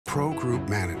Pro Group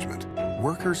Management.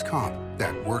 Workers' comp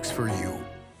that works for you.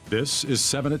 This is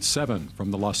 7 at 7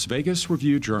 from the Las Vegas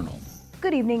Review-Journal.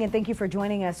 Good evening and thank you for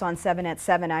joining us on 7 at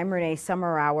 7. I'm Renee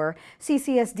Summerhour.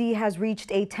 CCSD has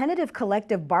reached a tentative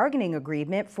collective bargaining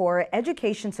agreement for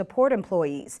education support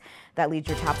employees. That leads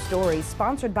your top stories,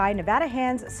 sponsored by Nevada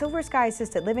Hand's Silver Sky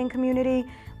Assisted Living Community.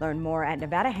 Learn more at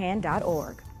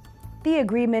nevadahand.org. The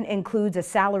agreement includes a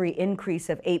salary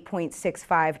increase of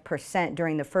 8.65%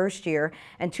 during the first year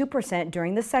and 2%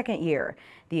 during the second year.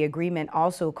 The agreement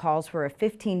also calls for a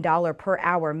 $15 per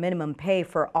hour minimum pay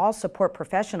for all support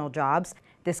professional jobs.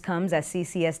 This comes as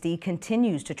CCSD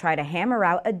continues to try to hammer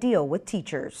out a deal with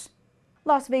teachers.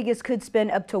 Las Vegas could spend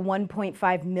up to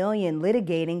 $1.5 million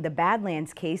litigating the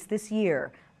Badlands case this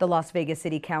year. The Las Vegas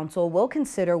City Council will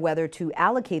consider whether to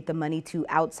allocate the money to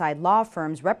outside law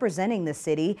firms representing the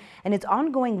city in its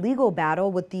ongoing legal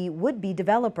battle with the would-be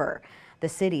developer. The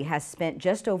city has spent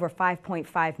just over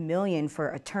 $5.5 million for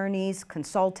attorneys,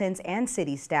 consultants, and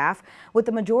city staff, with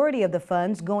the majority of the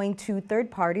funds going to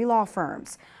third-party law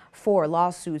firms. 4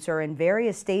 lawsuits are in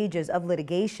various stages of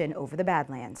litigation over the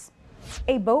Badlands.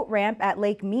 A boat ramp at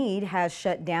Lake Mead has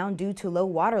shut down due to low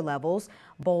water levels.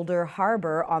 Boulder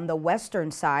Harbor on the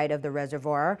western side of the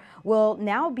reservoir will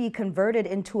now be converted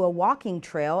into a walking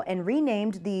trail and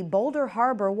renamed the Boulder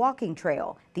Harbor Walking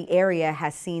Trail. The area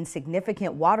has seen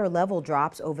significant water level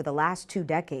drops over the last 2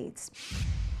 decades.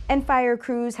 And fire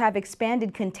crews have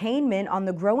expanded containment on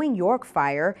the growing York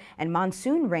fire, and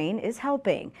monsoon rain is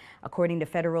helping. According to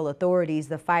federal authorities,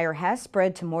 the fire has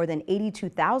spread to more than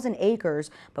 82,000 acres,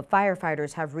 but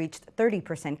firefighters have reached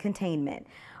 30% containment.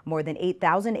 More than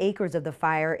 8,000 acres of the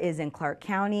fire is in Clark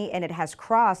County, and it has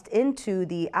crossed into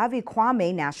the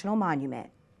Avikwame National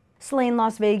Monument. Slain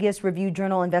Las Vegas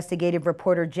Review-Journal investigative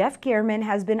reporter Jeff Gehrman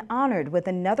has been honored with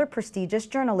another prestigious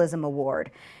journalism award.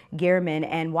 Gehrman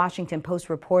and Washington Post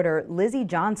reporter Lizzie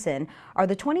Johnson are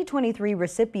the 2023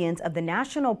 recipients of the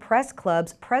National Press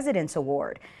Club's President's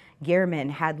Award.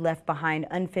 Gehrman had left behind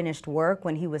unfinished work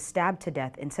when he was stabbed to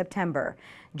death in September.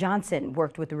 Johnson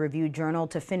worked with the Review-Journal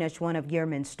to finish one of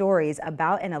Gehrman's stories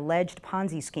about an alleged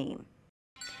Ponzi scheme.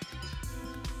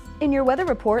 In your weather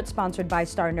report, sponsored by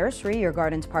Star Nursery, your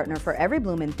garden's partner for every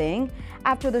bloomin' thing.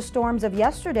 After the storms of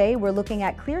yesterday, we're looking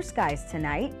at clear skies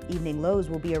tonight. Evening lows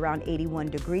will be around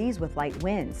 81 degrees with light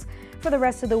winds. For the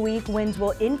rest of the week, winds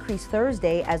will increase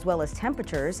Thursday as well as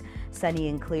temperatures. Sunny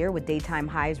and clear with daytime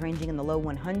highs ranging in the low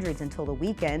 100s until the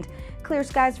weekend. Clear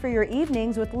skies for your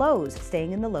evenings with lows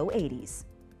staying in the low 80s.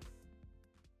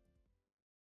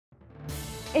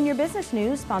 In your business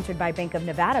news, sponsored by Bank of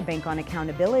Nevada Bank on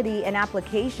Accountability, an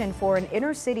application for an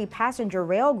inner-city passenger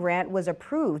rail grant was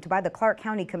approved by the Clark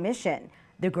County Commission.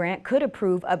 The grant could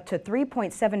approve up to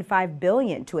 $3.75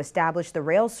 billion to establish the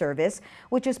rail service,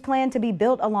 which is planned to be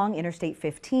built along Interstate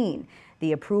 15.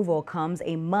 The approval comes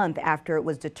a month after it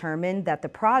was determined that the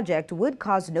project would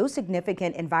cause no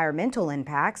significant environmental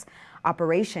impacts.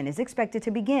 Operation is expected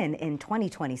to begin in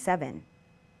 2027.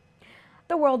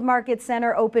 The World Market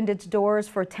Center opened its doors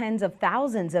for tens of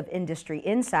thousands of industry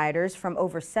insiders from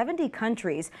over 70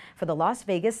 countries for the Las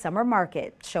Vegas Summer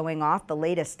Market, showing off the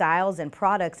latest styles and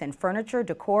products in furniture,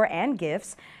 decor, and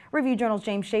gifts. Review-Journal's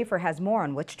James Schaefer has more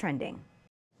on what's trending.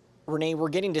 Renee, we're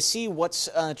getting to see what's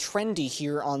trendy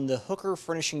here on the Hooker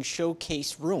Furnishing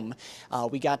Showcase room.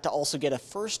 We got to also get a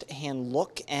first-hand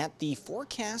look at the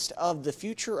forecast of the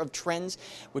future of trends,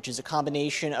 which is a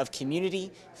combination of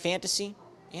community, fantasy,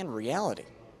 and reality.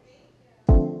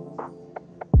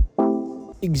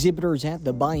 Exhibitors at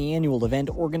the biannual event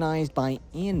organized by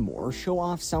Anmore show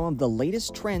off some of the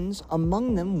latest trends,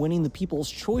 among them winning the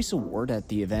People's Choice Award at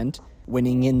the event.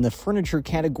 Winning in the furniture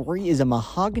category is a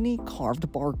mahogany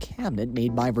carved bar cabinet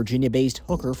made by Virginia-based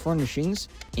Hooker Furnishings,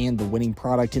 and the winning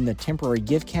product in the temporary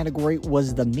gift category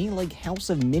was the Mayleg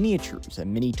House of Miniatures, a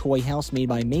mini toy house made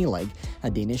by Mayleg, a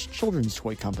Danish children's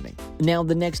toy company. Now,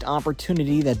 the next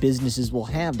opportunity that businesses will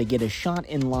have to get a shot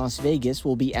in Las Vegas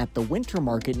will be at the Winter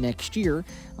Market next year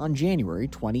on January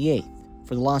 28th.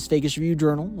 For the Las Vegas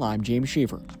Review-Journal, I'm James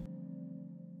Schaefer.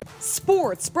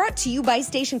 Sports brought to you by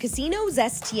Station Casino's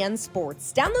STN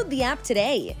Sports. Download the app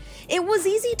today. It was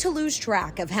easy to lose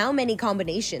track of how many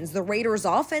combinations the Raiders'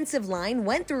 offensive line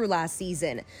went through last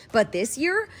season. But this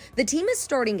year, the team is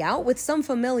starting out with some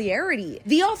familiarity.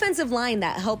 The offensive line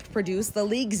that helped produce the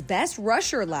league's best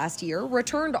rusher last year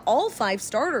returned all 5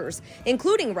 starters,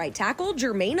 including right tackle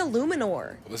Jermaine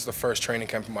Illuminor. This is the first training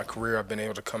camp of my career I've been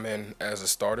able to come in as a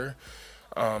starter.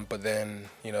 But then,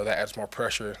 that adds more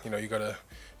pressure. You got to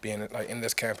be in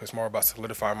this camp. It's more about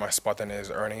solidifying my spot than it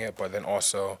is earning it. But then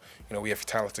also, we have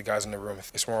talented guys in the room.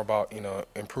 It's more about,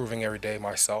 improving every day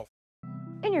myself.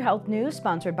 In your health news,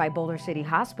 sponsored by Boulder City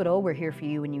Hospital, we're here for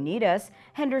you when you need us.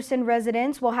 Henderson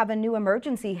residents will have a new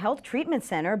emergency health treatment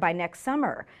center by next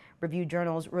summer. Review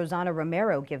Journal's Rosanna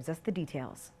Romero gives us the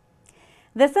details.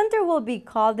 The center will be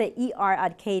called the ER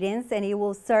at Cadence, and it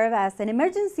will serve as an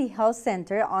emergency health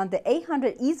center on the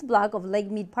 800 East block of Lake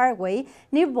Mead Parkway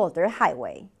near Boulder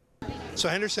Highway. So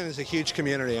Henderson is a huge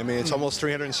community. I mean, it's almost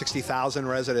 360,000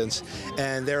 residents,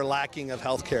 and they're lacking of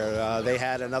health care. They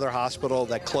had another hospital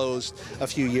that closed a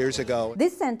few years ago.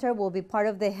 This center will be part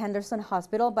of the Henderson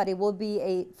Hospital, but it will be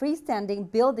a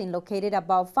freestanding building located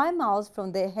about 5 miles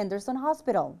from the Henderson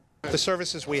Hospital. The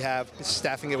services we have,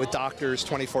 staffing it with doctors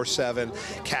 24/7,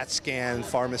 CAT scan,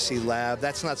 pharmacy, lab,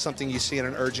 that's not something you see in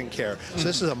an urgent care. So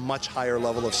this is a much higher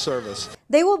level of service.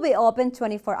 They will be open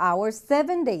 24 hours,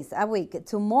 7 days a week.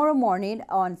 Tomorrow morning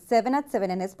on 7 at 7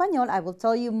 in Espanol, I will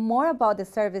tell you more about the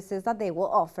services that they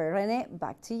will offer. Rene,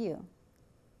 back to you.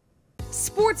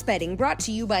 Sports betting brought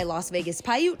to you by Las Vegas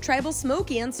Paiute Tribal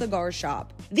Smoke and Cigar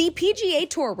Shop. The PGA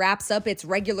Tour wraps up its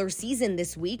regular season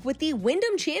this week with the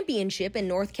Wyndham Championship in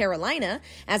North Carolina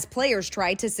as players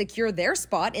try to secure their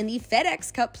spot in the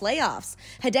FedEx Cup playoffs.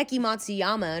 Hideki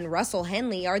Matsuyama and Russell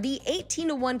Henley are the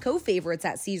 18-1 co-favorites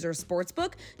at Caesars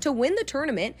Sportsbook to win the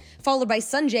tournament, followed by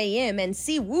Sun Jae-im and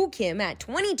Si-woo Kim at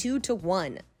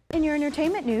 22-1. In your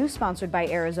entertainment news, sponsored by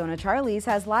Arizona Charlie's,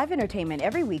 has live entertainment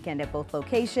every weekend at both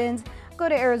locations. Go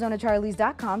to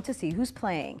ArizonaCharlies.com to see who's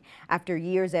playing. After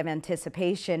years of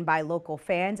anticipation by local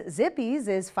fans, Zippy's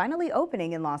is finally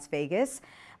opening in Las Vegas.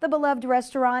 The beloved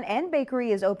restaurant and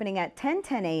bakery is opening at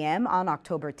 10:10 a.m. on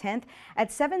October 10th at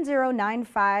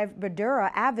 7095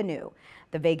 Verdura Avenue.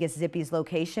 The Vegas Zippy's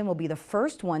location will be the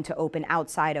first one to open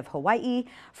outside of Hawaii.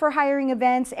 For hiring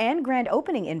events and grand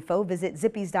opening info, visit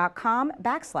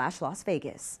zippys.com/Las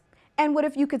Vegas. And what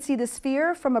if you could see the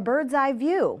Sphere from a bird's eye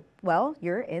view? Well,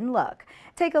 you're in luck.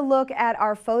 Take a look at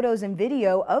our photos and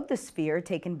video of the Sphere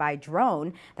taken by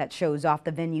drone that shows off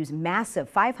the venue's massive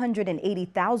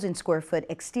 580,000 square foot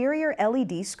exterior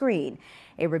LED screen.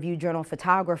 A Review Journal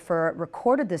photographer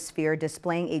recorded the Sphere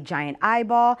displaying a giant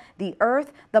eyeball, the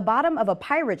Earth, the bottom of a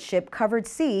pirate ship covered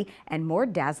sea, and more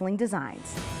dazzling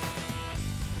designs.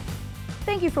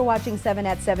 Thank you for watching 7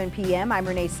 at 7 p.m. I'm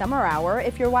Renee Summerhour.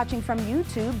 If you're watching from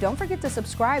YouTube, don't forget to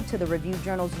subscribe to the Review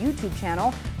Journal's YouTube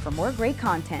channel for more great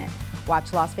content.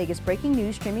 Watch Las Vegas breaking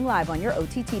news streaming live on your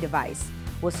OTT device.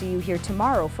 We'll see you here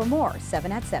tomorrow for more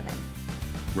 7 at 7.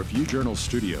 Review Journal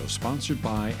Studio, sponsored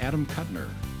by Adam Kuttner.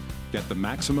 Get the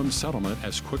maximum settlement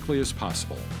as quickly as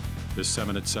possible. This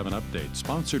 7 at 7 update,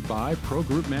 sponsored by Pro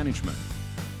Group Management.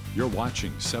 You're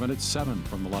watching 7 at 7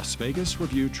 from the Las Vegas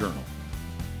Review Journal.